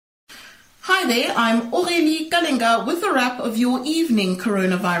Hi there, I'm Aurélie Kalenga with a wrap of your evening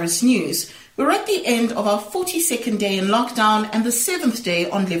coronavirus news. We're at the end of our 42nd day in lockdown and the 7th day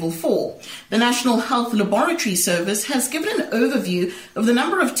on level 4. The National Health Laboratory Service has given an overview of the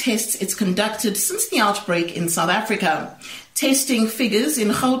number of tests it's conducted since the outbreak in South Africa. Testing figures in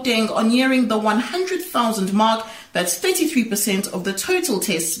Gauteng are nearing the 100,000 mark. That's 33% of the total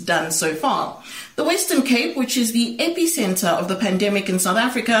tests done so far. The Western Cape, which is the epicenter of the pandemic in South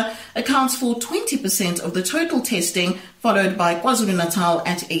Africa, accounts for 20% of the total testing, followed by KwaZulu-Natal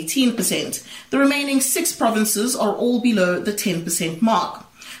at 18%. The remaining 6 provinces are all below the 10% mark.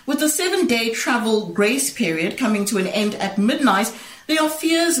 With the 7-day travel grace period coming to an end at midnight, there are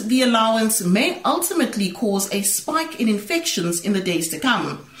fears the allowance may ultimately cause a spike in infections in the days to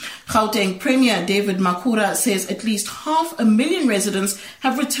come. Gauteng Premier David Makhura says at least 500,000 residents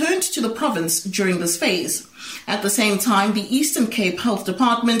have returned to the province during this phase. At the same time, the Eastern Cape Health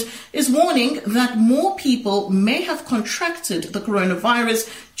Department is warning that more people may have contracted the coronavirus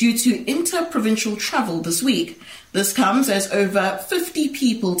due to inter-provincial travel this week. This comes as over 50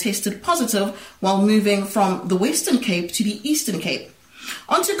 people tested positive while moving from the Western Cape to the Eastern Cape.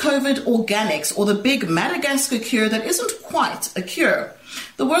 Onto COVID organics, or the big Madagascar cure that isn't quite a cure.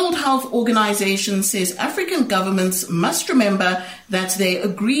 The World Health Organization says African governments must remember that they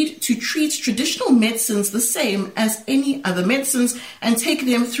agreed to treat traditional medicines the same as any other medicines and take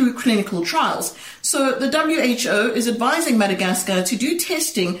them through clinical trials. So the WHO is advising Madagascar to do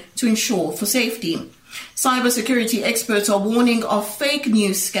testing to ensure for safety. Cybersecurity experts are warning of fake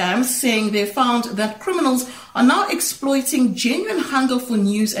news scams, saying they found that criminals are now exploiting genuine hunger for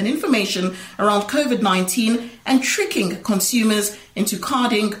news and information around COVID-19 and tricking consumers into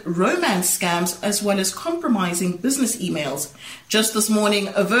carding romance scams as well as compromising business emails. Just this morning,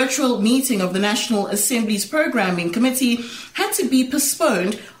 a virtual meeting of the National Assembly's Programming Committee had to be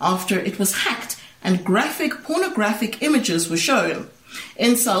postponed after it was hacked and graphic pornographic images were shown.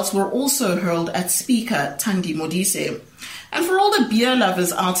 Insults were also hurled at Speaker Thandi Modise. And for all the beer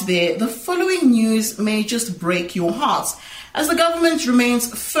lovers out there, the following news may just break your hearts. As the government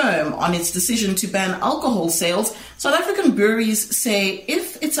remains firm on its decision to ban alcohol sales, South African breweries say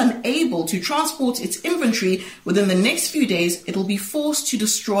if it's unable to transport its inventory within the next few days, it will be forced to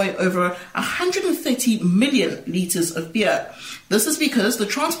destroy over 130 million litres of beer. This is because the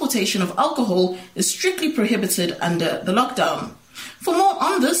transportation of alcohol is strictly prohibited under the lockdown. For more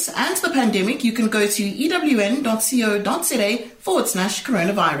on this and the pandemic, you can go to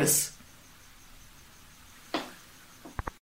ewn.co.za/coronavirus.